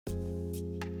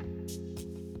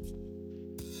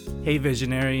Hey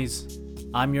visionaries,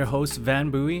 I'm your host Van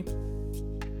Bowie,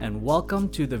 and welcome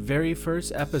to the very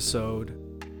first episode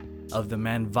of the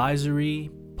Manvisory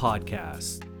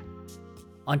podcast.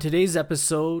 On today's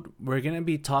episode, we're going to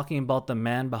be talking about the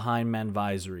man behind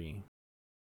Manvisory,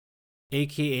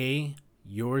 aka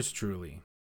yours truly.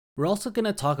 We're also going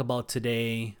to talk about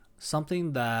today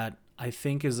something that I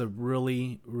think is a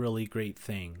really great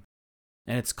thing,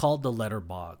 and it's called the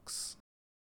letterbox.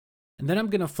 And then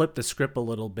I'm going to flip the script a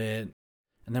little bit,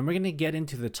 and then we're going to get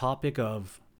into the topic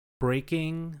of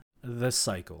breaking the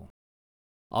cycle.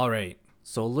 Alright,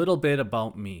 so a little bit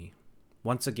about me.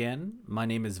 Once again, my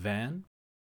name is Van.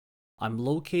 I'm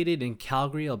located in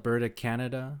Calgary, Alberta,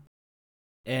 Canada,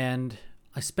 and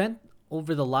I spent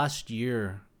over the last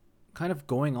year kind of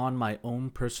going on my own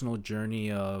personal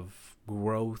journey of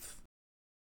growth,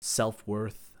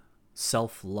 self-worth,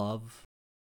 self-love,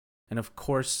 and of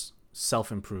course,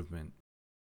 self-improvement.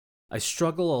 I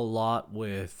struggle a lot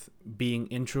with being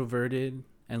introverted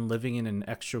and living in an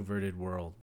extroverted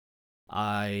world.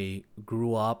 I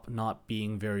grew up not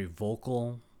being very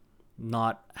vocal,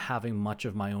 not having much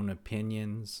of my own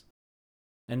opinions,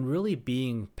 and really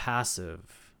being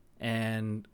passive.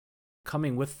 And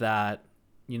coming with that,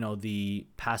 the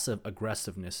passive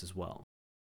aggressiveness as well.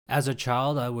 As a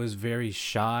child, I was very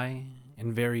shy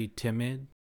and very timid.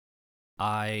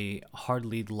 I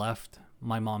hardly left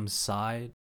my mom's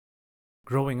side.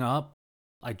 Growing up,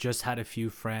 I just had a few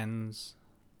friends.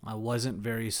 I wasn't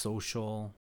very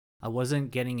social. I wasn't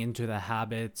getting into the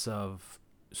habits of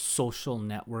social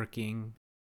networking.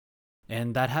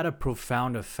 And that had a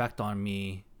profound effect on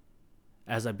me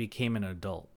as I became an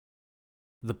adult.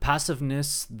 The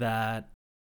passiveness that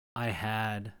I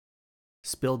had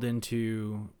spilled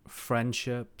into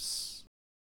friendships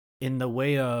in the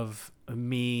way of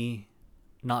me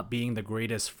not being the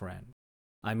greatest friend.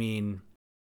 I mean,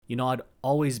 I'd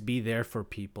always be there for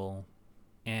people,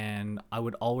 and I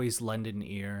would always lend an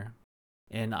ear,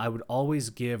 and I would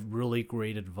always give really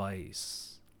great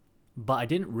advice. But I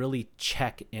didn't really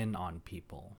check in on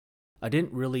people. I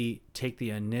didn't really take the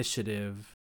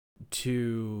initiative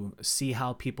to see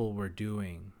how people were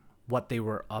doing, what they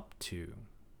were up to,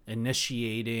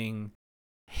 initiating,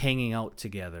 hanging out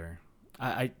together.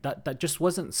 That just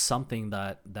wasn't something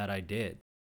that I did.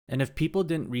 And if people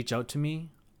didn't reach out to me,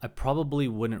 I probably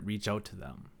wouldn't reach out to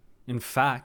them. In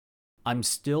fact, I'm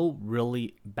still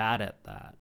really bad at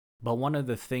that. But one of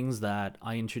the things that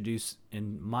I introduced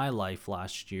in my life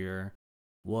last year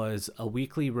was a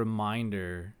weekly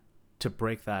reminder to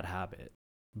break that habit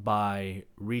by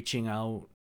reaching out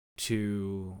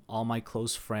to all my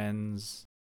close friends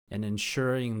and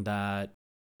ensuring that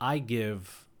I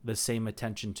give the same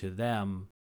attention to them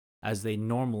as they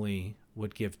normally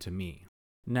would give to me.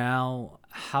 Now,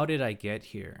 how did I get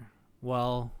here?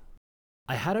 Well,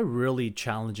 I had a really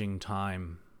challenging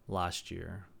time last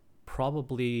year,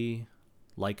 probably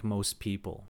like most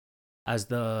people. As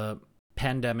the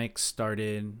pandemic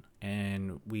started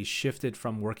and we shifted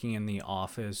from working in the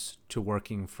office to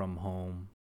working from home,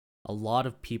 a lot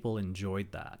of people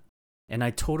enjoyed that. And I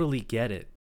totally get it,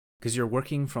 because you're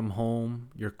working from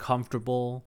home, you're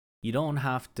comfortable, you don't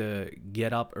have to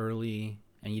get up early,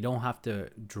 and you don't have to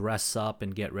dress up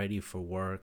and get ready for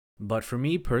work. But for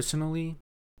me personally,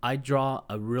 I draw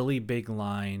a really big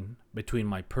line between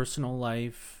my personal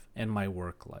life and my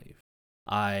work life.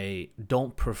 I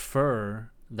don't prefer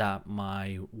that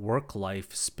my work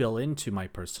life spill into my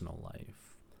personal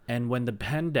life. And when the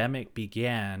pandemic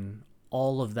began,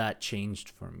 all of that changed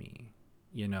for me.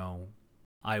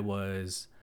 I was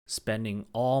spending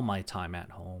all my time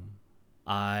at home.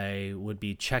 I would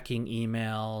be checking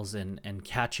emails and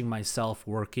catching myself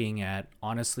working at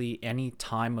honestly any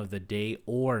time of the day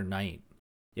or night.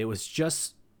 It was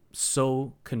just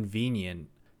so convenient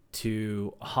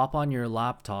to hop on your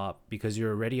laptop because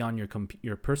you're already on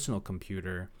your personal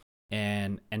computer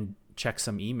and check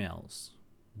some emails,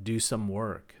 do some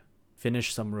work,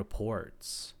 finish some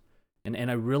reports.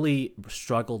 And I really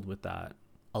struggled with that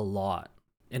a lot.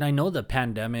 And I know the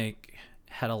pandemic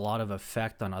had a lot of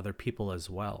effect on other people as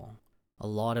well. A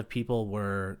lot of people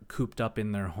were cooped up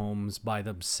in their homes by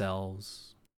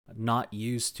themselves, not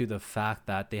used to the fact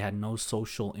that they had no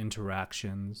social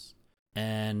interactions.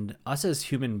 And us as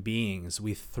human beings,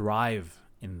 we thrive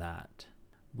in that.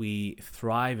 We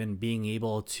thrive in being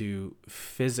able to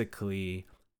physically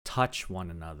touch one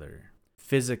another,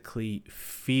 physically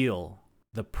feel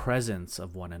the presence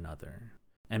of one another,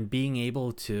 and being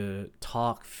able to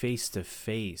talk face to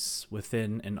face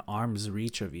within an arm's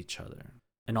reach of each other.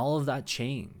 And all of that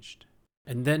changed.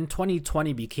 And then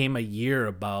 2020 became a year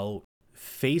about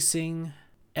facing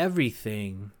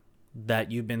everything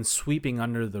that you've been sweeping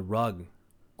under the rug,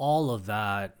 all of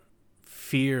that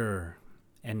fear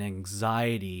and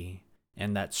anxiety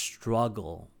and that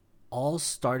struggle all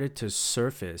started to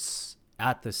surface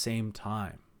at the same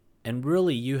time. And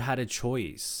really, you had a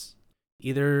choice.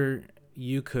 Either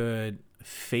you could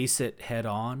face it head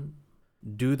on,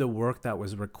 do the work that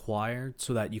was required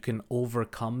so that you can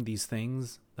overcome these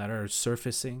things that are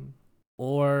surfacing,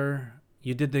 or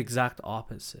you did the exact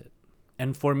opposite.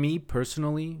 And for me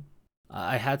personally,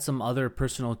 I had some other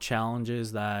personal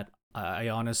challenges that I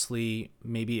honestly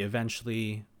maybe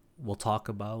eventually will talk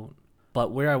about.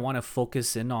 But where I want to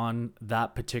focus in on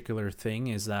that particular thing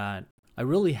is that I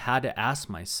really had to ask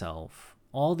myself,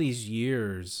 all these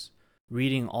years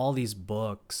reading all these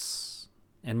books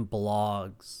and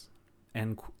blogs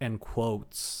and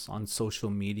quotes on social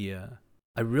media,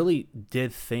 I really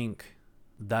did think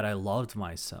that I loved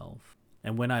myself.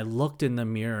 And when I looked in the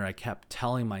mirror, I kept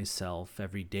telling myself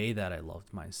every day that I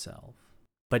loved myself.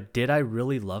 But did I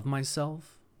really love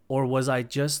myself? Or was I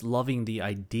just loving the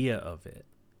idea of it?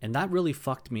 And that really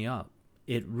fucked me up.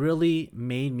 It really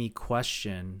made me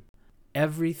question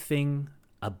everything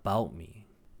about me.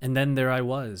 And then there I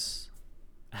was,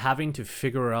 having to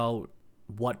figure out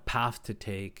what path to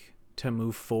take to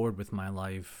move forward with my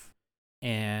life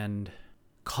and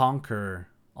conquer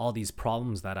all these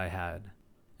problems that I had.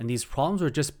 And these problems were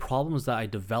just problems that I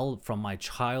developed from my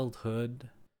childhood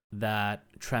that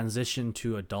transitioned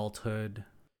to adulthood.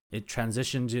 It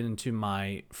transitioned into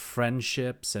my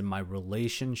friendships and my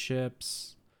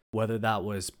relationships, whether that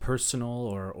was personal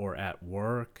or at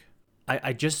work.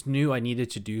 I just knew I needed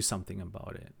to do something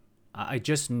about it. I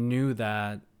just knew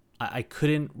that I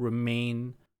couldn't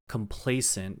remain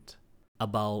complacent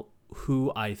about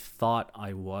who I thought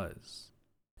I was.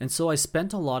 And so I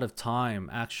spent a lot of time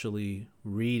actually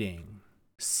reading,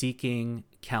 seeking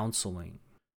counseling,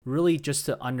 really just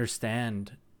to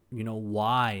understand,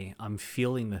 why I'm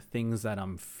feeling the things that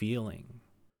I'm feeling,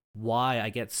 why I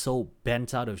get so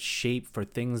bent out of shape for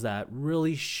things that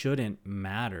really shouldn't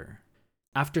matter.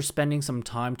 After spending some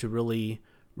time to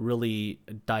really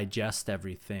digest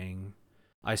everything,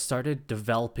 I started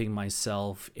developing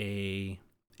myself a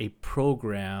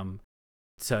program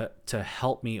to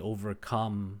help me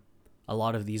overcome a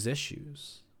lot of these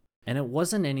issues. And it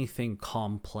wasn't anything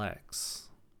complex.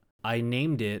 I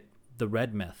named it the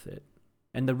RED method.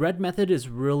 And the RED method is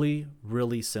really,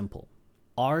 really simple.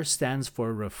 R stands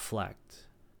for reflect.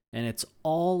 And it's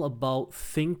all about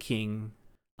thinking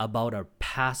about our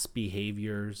past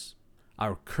behaviors,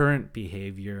 our current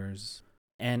behaviors,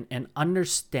 and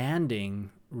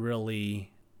understanding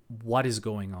really what is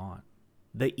going on.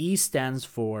 The E stands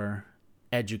for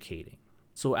educating.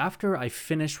 So after I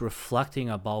finished reflecting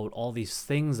about all these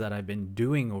things that I've been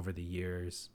doing over the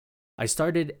years, I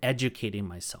started educating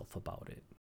myself about it,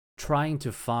 trying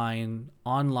to find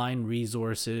online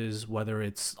resources, whether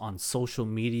it's on social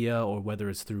media or whether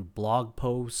it's through blog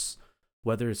posts,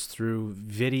 whether it's through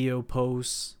video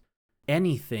posts,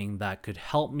 anything that could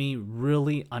help me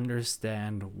really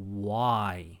understand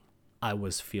why I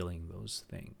was feeling those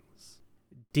things.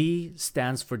 D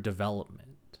stands for development.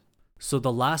 So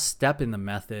the last step in the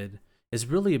method is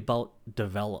really about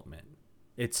development.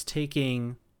 It's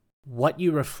taking what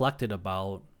you reflected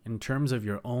about in terms of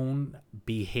your own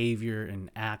behavior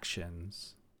and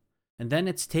actions, and then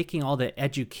it's taking all the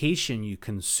education you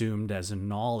consumed as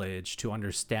knowledge to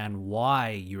understand why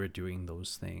you were doing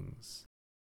those things.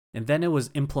 And then it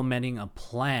was implementing a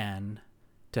plan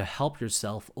to help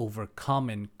yourself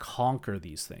overcome and conquer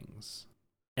these things.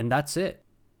 And that's it.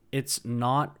 It's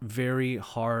not very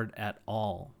hard at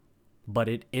all, but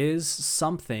it is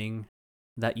something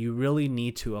that you really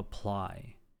need to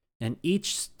apply. And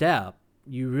each step,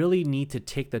 you really need to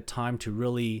take the time to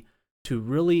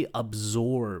really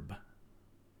absorb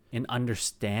and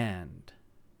understand.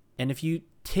 And if you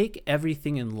take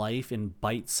everything in life in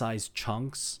bite-sized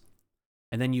chunks,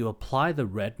 and then you apply the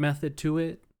RED method to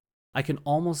it, I can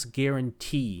almost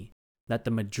guarantee that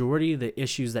the majority of the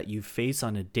issues that you face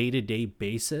on a day-to-day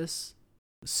basis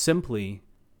simply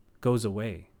goes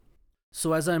away.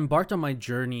 So as I embarked on my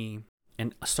journey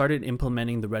and started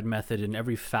implementing the RED method in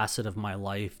every facet of my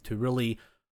life to really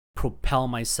propel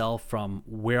myself from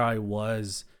where I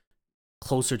was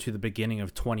closer to the beginning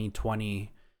of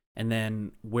 2020 and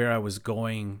then where I was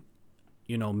going,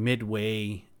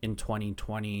 midway in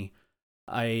 2020,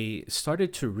 I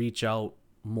started to reach out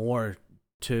more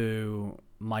to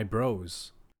my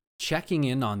bros, checking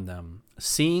in on them,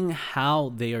 seeing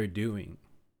how they are doing.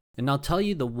 And I'll tell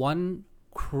you the one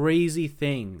crazy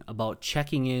thing about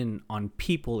checking in on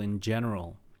people in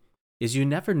general is you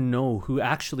never know who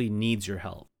actually needs your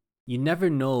help. You never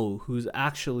know who's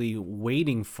actually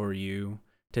waiting for you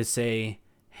to say,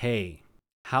 hey,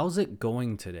 how's it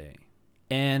going today?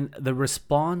 And the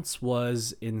response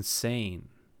was insane.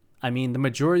 I mean, the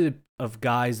majority of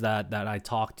guys that I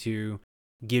talk to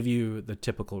give you the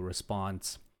typical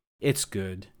response. It's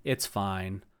good. It's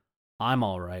fine. I'm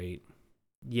all right.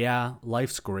 Yeah,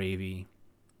 life's gravy.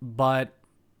 But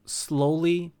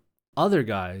slowly, other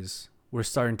guys were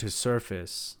starting to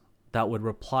surface that would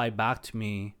reply back to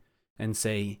me and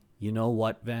say, you know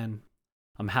what, Van?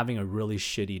 I'm having a really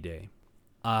shitty day.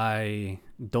 I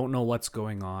don't know what's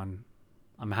going on.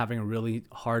 I'm having a really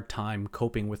hard time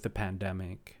coping with the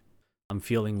pandemic. I'm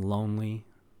feeling lonely.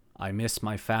 I miss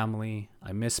my family.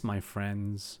 I miss my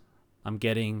friends. I'm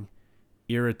getting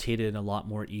irritated a lot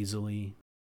more easily.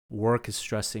 Work is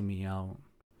stressing me out.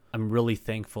 I'm really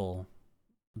thankful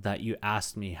that you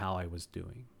asked me how I was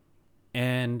doing.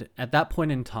 And at that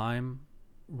point in time,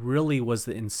 really was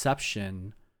the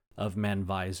inception of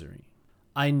Manvisory.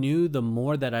 I knew the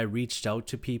more that I reached out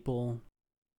to people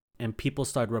and people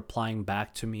started replying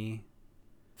back to me,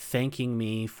 thanking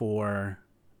me for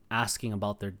asking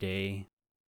about their day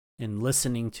and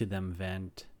listening to them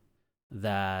vent,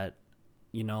 that,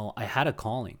 I had a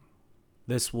calling.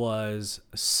 This was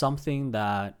something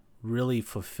that really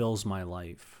fulfills my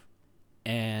life.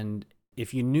 And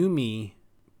if you knew me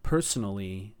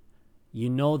personally, you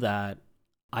know that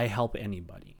I help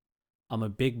anybody. I'm a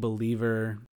big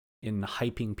believer in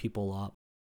hyping people up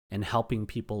and helping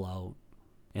people out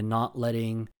and not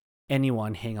letting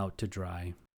anyone hang out to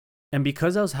dry. And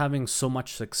because I was having so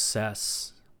much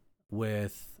success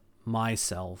with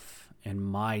myself and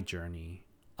my journey,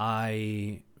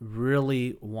 I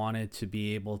really wanted to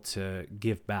be able to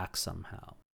give back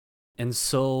somehow. And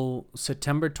so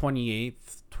September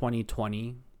 28th,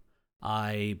 2020,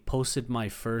 I posted my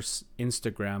first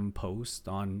Instagram post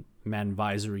on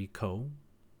Manvisory Co.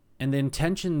 And the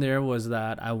intention there was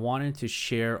that I wanted to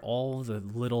share all the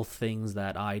little things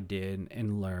that I did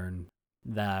and learned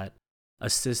that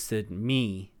assisted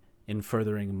me in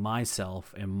furthering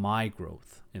myself and my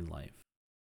growth in life.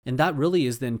 And that really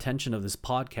is the intention of this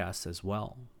podcast as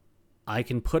well. I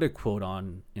can put a quote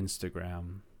on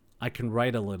Instagram. I can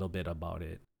write a little bit about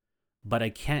it, but I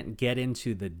can't get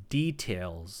into the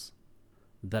details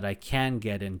that I can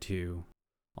get into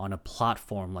on a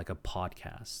platform like a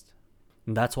podcast.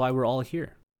 And that's why we're all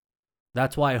here.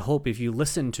 That's why I hope if you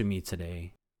listen to me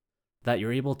today, that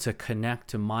you're able to connect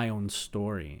to my own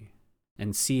story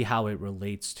and see how it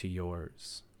relates to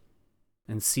yours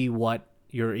and see what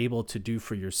you're able to do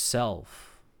for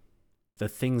yourself, the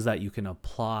things that you can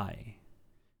apply,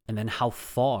 and then how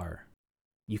far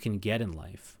you can get in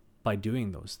life by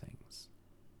doing those things.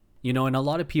 And a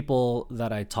lot of people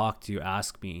that I talk to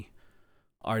ask me,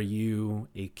 are you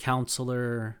a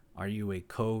counselor? Are you a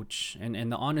coach?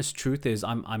 And the honest truth is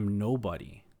I'm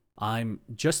nobody. I'm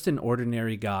just an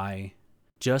ordinary guy,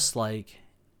 just like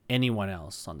anyone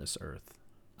else on this earth.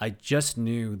 I just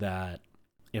knew that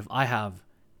if I have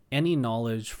any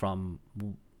knowledge from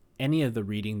any of the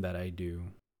reading that I do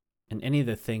and any of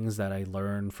the things that I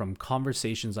learn from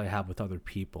conversations I have with other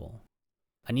people,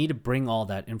 I need to bring all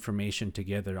that information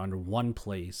together under one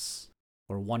place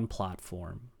or one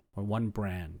platform or one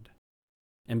brand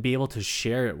and be able to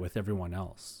share it with everyone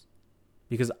else.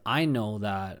 Because I know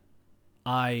that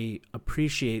I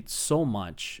appreciate so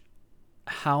much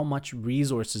how much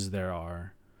resources there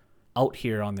are out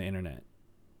here on the internet.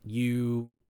 You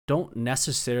don't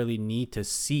necessarily need to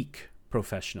seek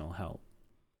professional help.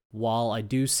 While I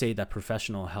do say that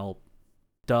professional help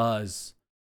does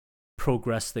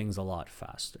progress things a lot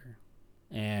faster,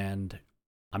 and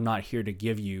I'm not here to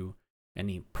give you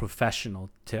any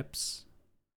professional tips.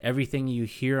 Everything you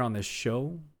hear on this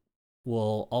show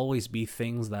will always be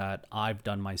things that I've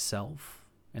done myself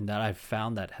and that I've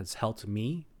found that has helped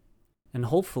me and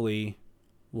hopefully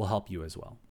will help you as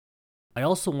well. I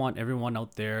also want everyone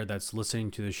out there that's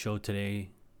listening to the show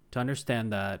today to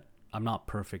understand that I'm not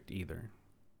perfect either.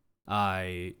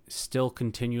 I still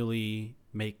continually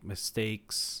make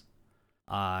mistakes.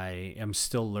 I am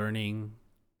still learning.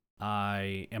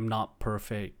 I am not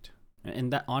perfect.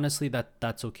 And that honestly,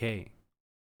 that's okay.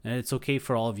 And it's okay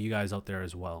for all of you guys out there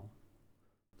as well.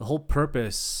 The whole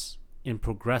purpose in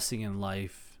progressing in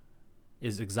life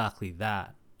is exactly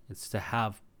that. It's to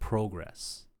have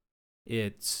progress.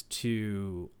 It's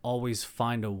to always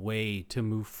find a way to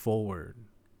move forward,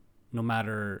 no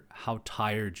matter how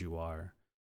tired you are,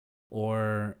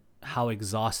 or how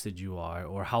exhausted you are,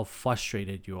 or how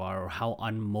frustrated you are, or how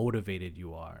unmotivated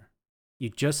you are. You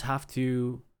just have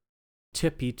to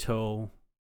tippy-toe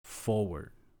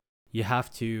forward. You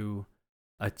have to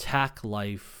attack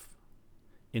life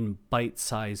in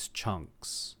bite-sized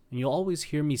chunks. And you'll always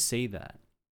hear me say that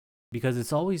because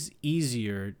it's always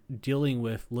easier dealing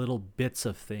with little bits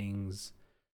of things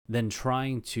than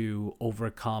trying to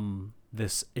overcome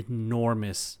this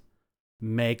enormous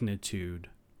magnitude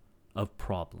of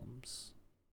problems.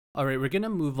 All right, we're going to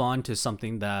move on to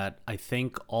something that I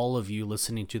think all of you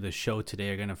listening to the show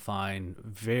today are going to find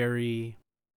very,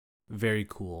 very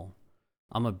cool.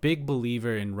 I'm a big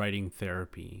believer in writing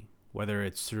therapy, whether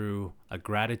it's through a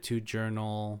gratitude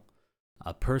journal,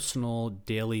 a personal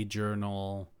daily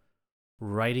journal,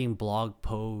 writing blog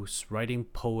posts, writing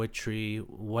poetry,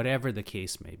 whatever the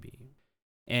case may be.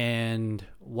 And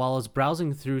while I was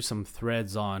browsing through some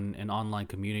threads on an online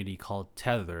community called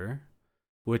Tether,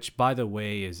 which, by the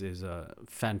way, is a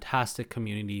fantastic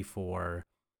community for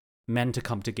men to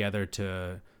come together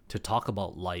to talk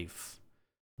about life,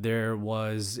 there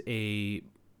was a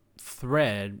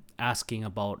thread asking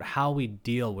about how we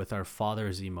deal with our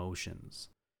father's emotions.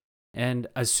 And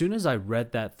as soon as I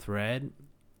read that thread,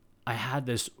 I had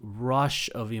this rush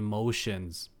of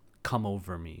emotions come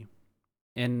over me.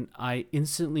 And I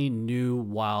instantly knew,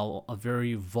 while a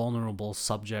very vulnerable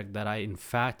subject that I, in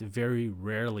fact, very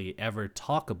rarely ever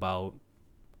talk about,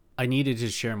 I needed to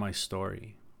share my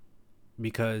story.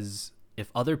 Because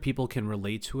if other people can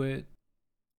relate to it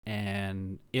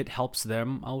and it helps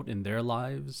them out in their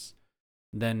lives,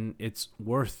 then it's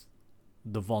worth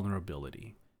the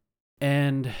vulnerability.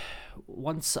 And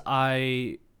once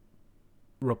I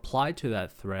replied to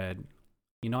that thread,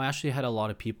 I actually had a lot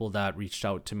of people that reached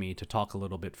out to me to talk a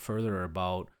little bit further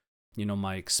about,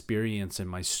 my experience and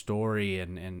my story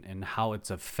and how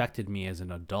it's affected me as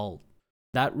an adult.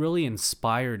 That really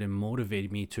inspired and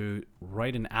motivated me to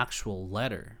write an actual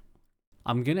letter.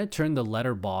 I'm going to turn the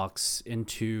letterbox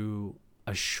into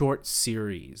a short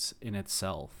series in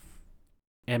itself.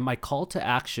 And my call to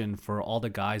action for all the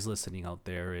guys listening out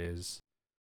there is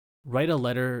write a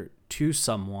letter to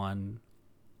someone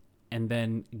and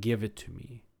then give it to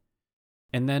me.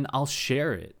 And then I'll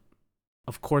share it,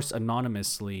 of course,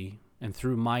 anonymously and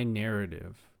through my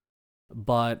narrative.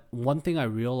 But one thing I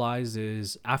realized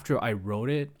is after I wrote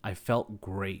it, I felt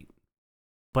great.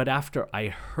 But after I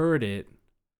heard it,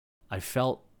 I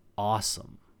felt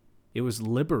awesome. It was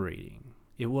liberating.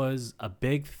 It was a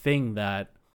big thing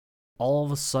that all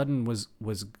of a sudden was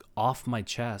off my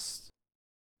chest.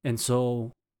 And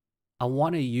so I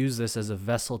want to use this as a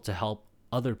vessel to help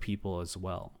other people as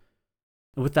well.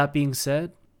 And with that being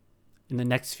said, in the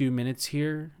next few minutes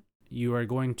here, you are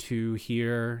going to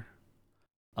hear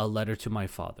a letter to my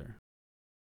father.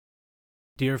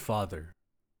 Dear Father,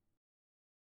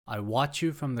 I watch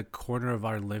you from the corner of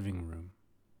our living room,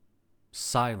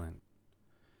 silent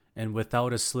and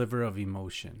without a sliver of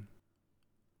emotion.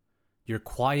 Your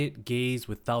quiet gaze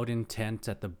without intent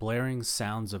at the blaring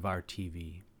sounds of our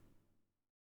TV.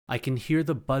 I can hear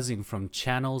the buzzing from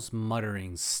channels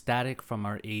muttering static from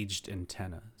our aged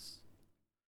antennas.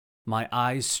 My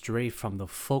eyes stray from the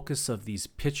focus of these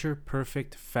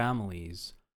picture-perfect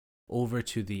families over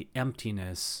to the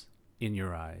emptiness in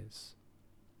your eyes.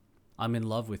 I'm in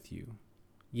love with you,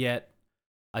 yet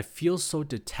I feel so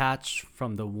detached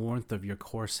from the warmth of your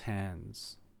coarse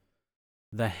hands,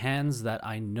 the hands that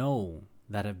I know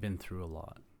that have been through a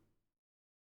lot,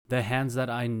 the hands that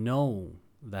I know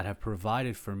that have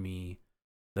provided for me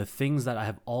the things that I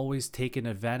have always taken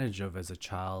advantage of as a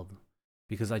child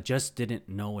because I just didn't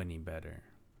know any better.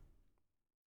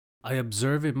 I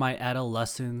observe in my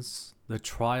adolescence the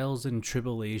trials and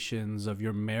tribulations of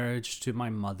your marriage to my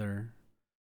mother,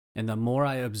 and the more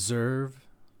I observe,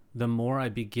 the more I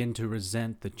begin to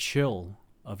resent the chill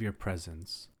of your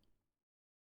presence.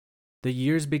 The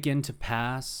years begin to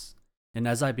pass, and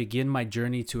as I begin my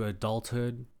journey to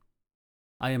adulthood,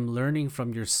 I am learning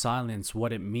from your silence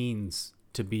what it means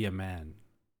to be a man.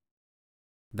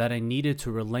 That I needed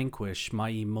to relinquish my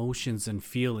emotions and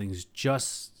feelings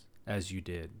just as you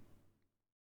did.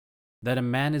 That a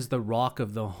man is the rock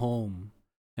of the home,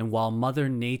 and while Mother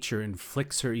Nature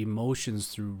inflicts her emotions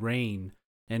through rain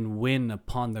and wind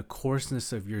upon the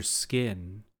coarseness of your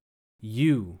skin,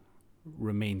 you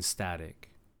remain static.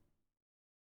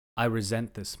 I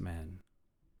resent this man.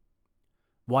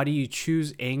 Why do you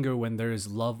choose anger when there is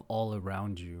love all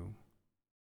around you?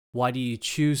 Why do you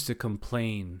choose to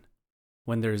complain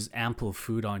when there is ample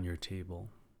food on your table?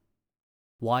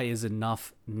 Why is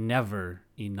enough never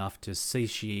enough to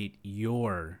satiate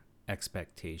your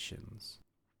expectations?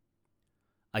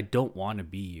 I don't want to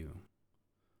be you.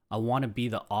 I want to be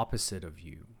the opposite of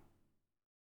you.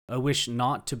 I wish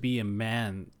not to be a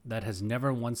man that has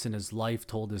never once in his life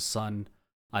told his son,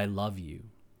 I love you.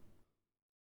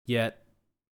 Yet,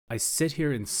 I sit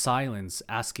here in silence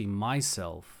asking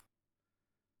myself,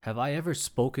 have I ever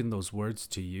spoken those words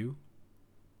to you?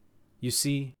 You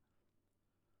see,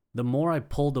 the more I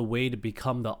pulled away to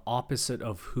become the opposite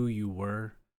of who you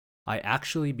were, I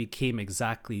actually became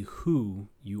exactly who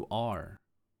you are.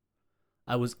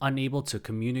 I was unable to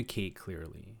communicate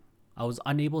clearly. I was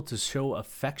unable to show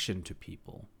affection to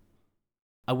people.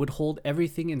 I would hold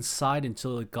everything inside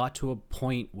until it got to a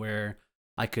point where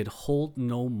I could hold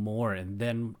no more, and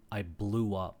then I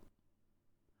blew up,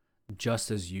 just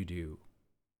as you do.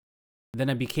 Then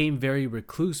I became very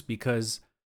recluse because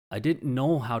I didn't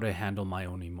know how to handle my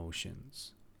own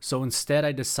emotions. So instead,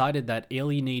 I decided that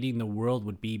alienating the world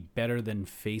would be better than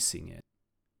facing it.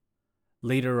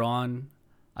 Later on,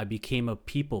 I became a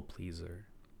people pleaser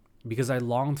because I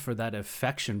longed for that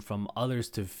affection from others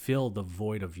to fill the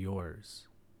void of yours.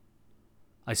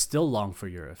 I still long for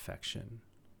your affection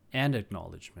and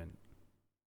acknowledgement,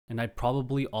 and I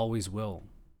probably always will.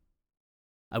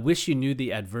 I wish you knew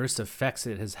the adverse effects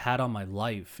it has had on my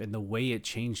life and the way it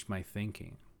changed my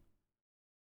thinking.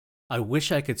 I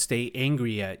wish I could stay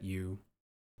angry at you,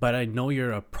 but I know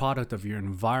you're a product of your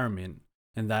environment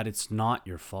and that it's not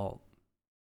your fault.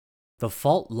 The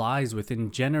fault lies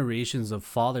within generations of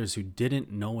fathers who didn't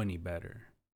know any better.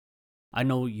 I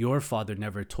know your father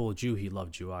never told you he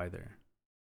loved you either.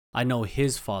 I know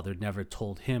his father never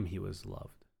told him he was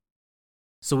loved.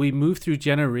 So we move through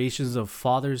generations of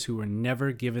fathers who were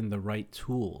never given the right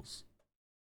tools.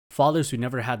 Fathers who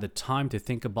never had the time to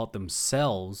think about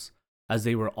themselves as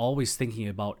they were always thinking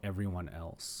about everyone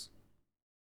else.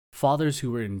 Fathers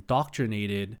who were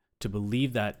indoctrinated to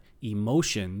believe that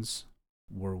emotions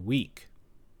were weak.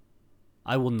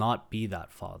 I will not be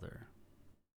that father,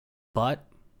 but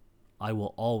I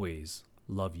will always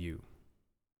love you.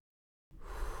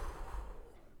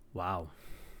 Wow.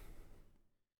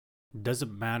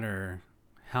 Doesn't matter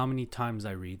how many times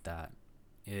I read that.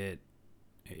 It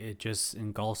just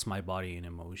engulfs my body in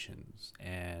emotions,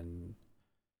 and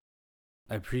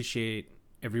I appreciate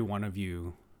every one of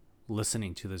you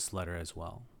listening to this letter as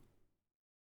well.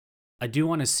 I do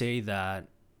want to say that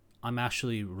I'm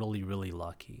actually really, really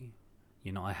lucky.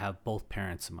 You know, I have both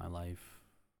parents in my life.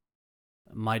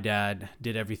 My dad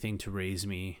did everything to raise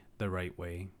me the right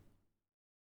way.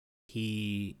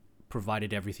 He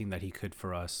provided everything that he could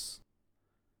for us.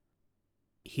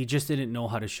 He just didn't know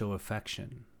how to show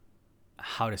affection,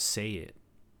 how to say it.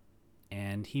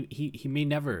 And he may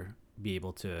never be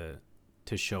able to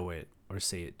show it or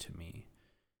say it to me.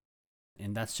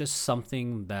 And that's just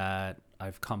something that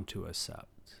I've come to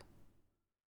accept.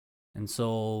 And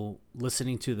so,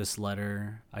 listening to this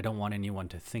letter, I don't want anyone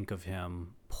to think of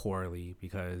him poorly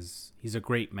because he's a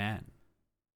great man.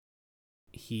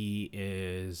 He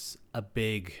is a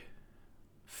big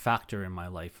factor in my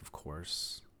life, of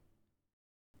course.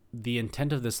 The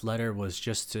intent of this letter was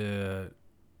just to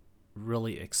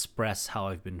really express how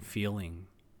I've been feeling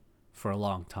for a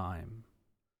long time,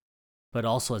 but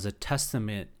also as a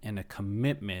testament and a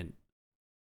commitment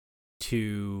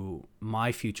to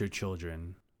my future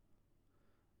children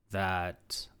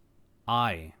that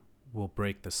I will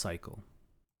break the cycle.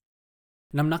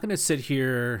 And I'm not going to sit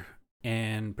here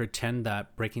and pretend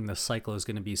that breaking the cycle is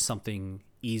going to be something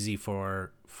easy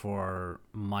for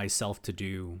myself to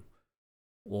do,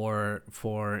 or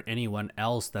for anyone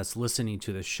else that's listening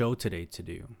to the show today to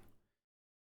do.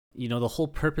 You know, the whole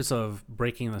purpose of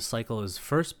breaking the cycle is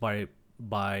first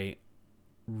by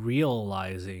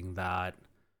realizing that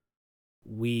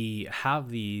we have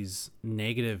these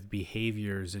negative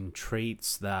behaviors and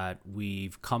traits that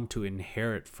we've come to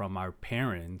inherit from our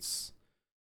parents,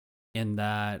 and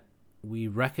that we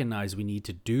recognize we need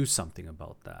to do something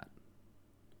about that.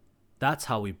 That's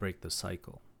how we break the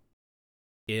cycle.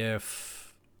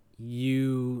 If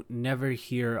you never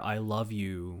hear I love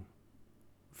you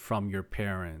from your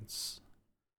parents,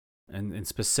 and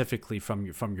specifically from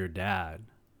your dad,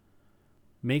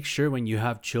 make sure when you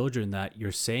have children that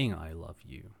you're saying I love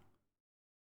you.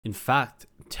 In fact,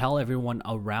 tell everyone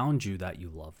around you that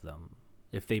you love them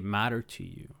if they matter to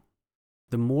you.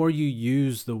 The more you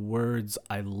use the words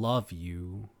I love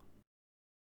you,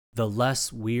 the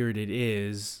less weird it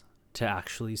is to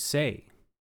actually say.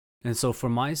 And so for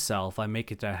myself, I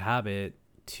make it a habit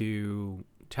to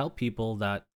tell people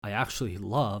that I actually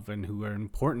love and who are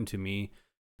important to me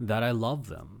that I love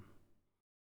them.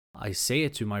 I say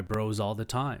it to my bros all the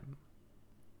time.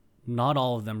 Not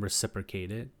all of them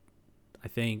reciprocate it. I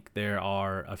think there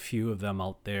are a few of them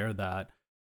out there that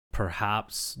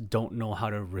perhaps don't know how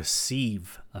to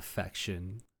receive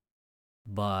affection,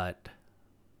 but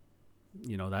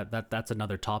you know, that's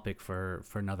another topic for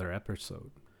another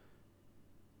episode.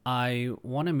 I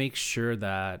want to make sure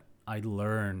that I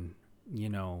learn, you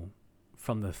know,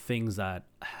 from the things that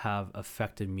have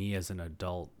affected me as an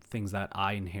adult, things that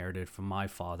I inherited from my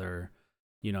father,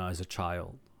 as a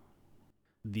child.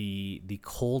 The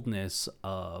coldness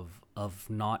of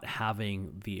not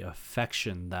having the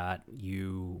affection that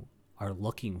you are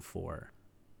looking for.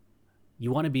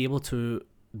 You want to be able to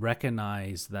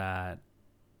recognize that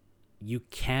you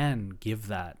can give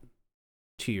that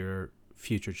to your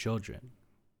future children,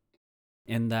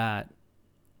 and that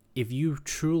if you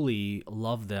truly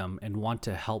love them and want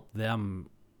to help them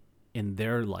in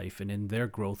their life and in their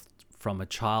growth from a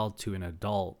child to an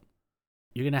adult,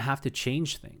 you're going to have to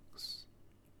change things.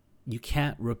 You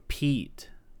can't repeat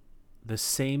the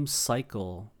same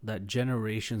cycle that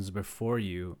generations before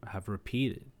you have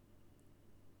repeated.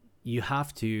 You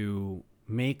have to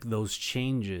make those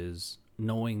changes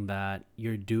knowing that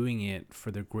you're doing it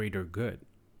for the greater good.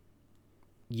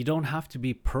 You don't have to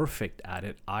be perfect at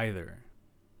it either.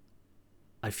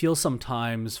 I feel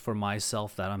sometimes for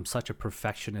myself that I'm such a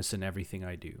perfectionist in everything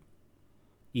I do.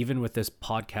 Even with this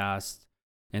podcast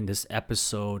and this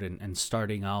episode and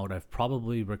starting out, I've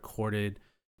probably recorded,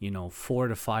 4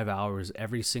 to 5 hours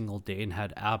every single day and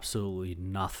had absolutely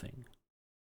nothing.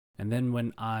 And then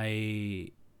when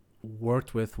I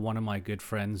worked with one of my good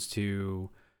friends to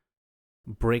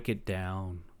break it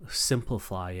down,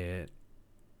 simplify it,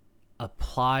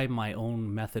 apply my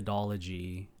own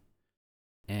methodology,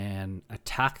 and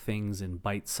attack things in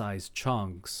bite-sized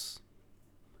chunks,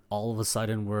 all of a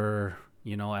sudden we're,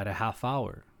 at a half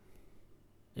hour.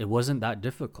 It wasn't that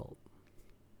difficult.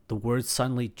 The words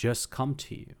suddenly just come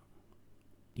to you.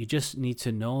 You just need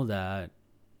to know that,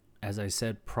 as I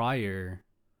said prior,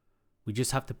 we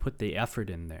just have to put the effort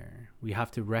in there. We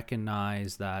have to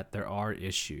recognize that there are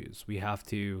issues. We have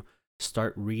to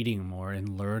start reading more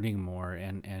and learning more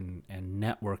and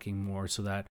networking more so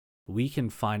that we can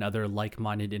find other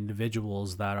like-minded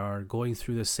individuals that are going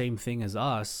through the same thing as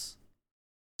us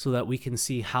so that we can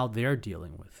see how they're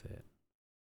dealing with it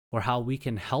or how we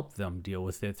can help them deal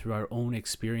with it through our own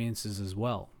experiences as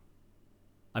well.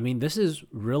 I mean, this is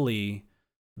really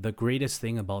the greatest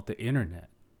thing about the internet.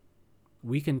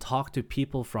 We can talk to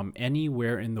people from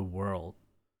anywhere in the world,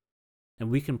 and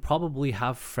we can probably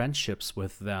have friendships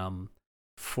with them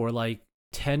for like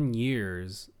 10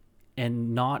 years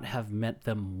and not have met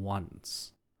them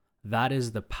once. That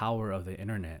is the power of the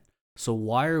internet. So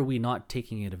why are we not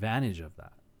taking advantage of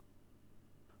that?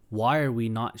 Why are we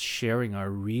not sharing our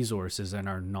resources and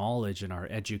our knowledge and our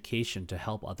education to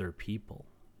help other people?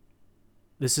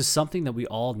 This is something that we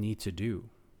all need to do.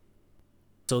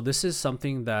 So this is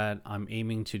something that I'm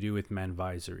aiming to do with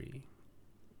Manvisory.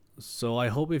 So I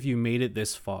hope if you made it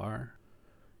this far,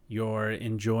 you're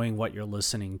enjoying what you're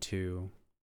listening to,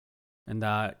 and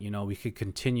that, we could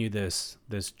continue this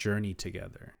journey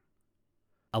together.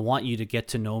 I want you to get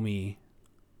to know me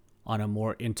on a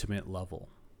more intimate level.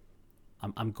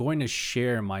 I'm going to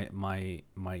share my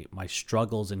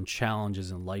struggles and challenges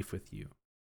in life with you,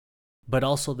 but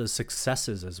also the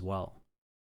successes as well.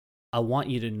 I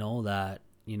want you to know that,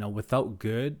 without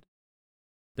good,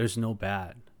 there's no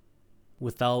bad.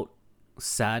 Without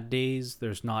sad days,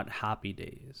 there's not happy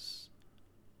days.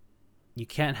 You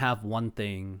can't have one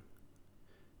thing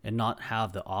and not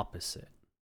have the opposite.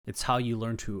 It's how you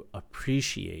learn to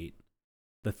appreciate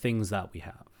the things that we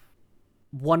have.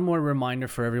 One more reminder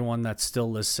for everyone that's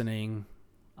still listening.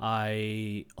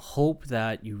 I hope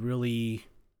that you really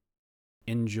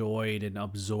enjoyed and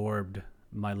absorbed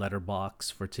my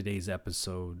letterbox for today's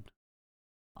episode.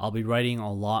 I'll be writing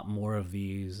a lot more of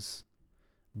these,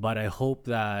 but I hope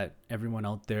that everyone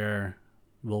out there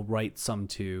will write some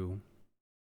too.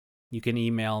 You can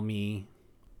email me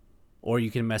or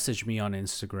you can message me on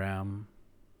Instagram.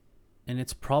 And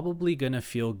it's probably going to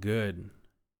feel good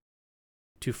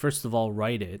to first of all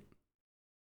write it,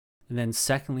 and then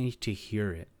secondly to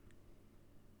hear it.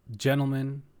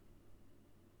 Gentlemen,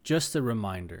 just a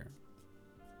reminder,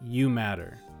 you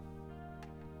matter.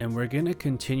 And we're going to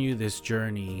continue this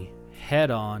journey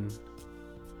head on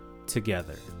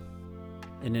together.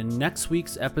 And in next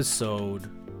week's episode,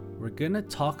 we're going to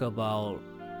talk about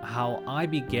how I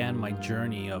began my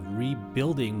journey of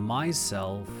rebuilding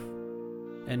myself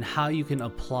and how you can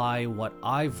apply what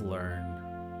I've learned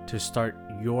to start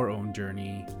your own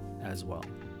journey as well.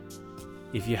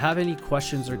 If you have any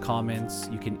questions or comments,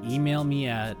 you can email me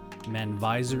at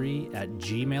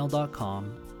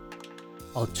manvisory@gmail.com.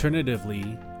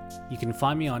 Alternatively, you can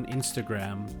find me on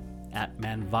Instagram at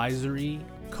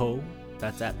manvisoryco.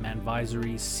 That's at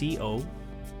manvisoryco.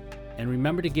 And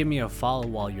remember to give me a follow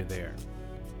while you're there.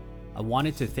 I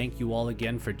wanted to thank you all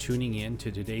again for tuning in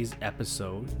to today's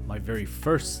episode, my very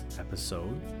first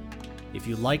episode. If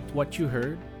you liked what you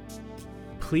heard,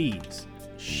 please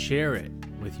share it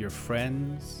with your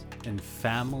friends and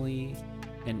family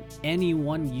and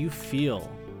anyone you feel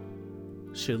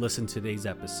should listen to today's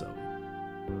episode.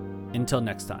 Until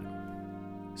next time,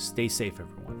 stay safe,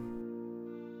 everyone.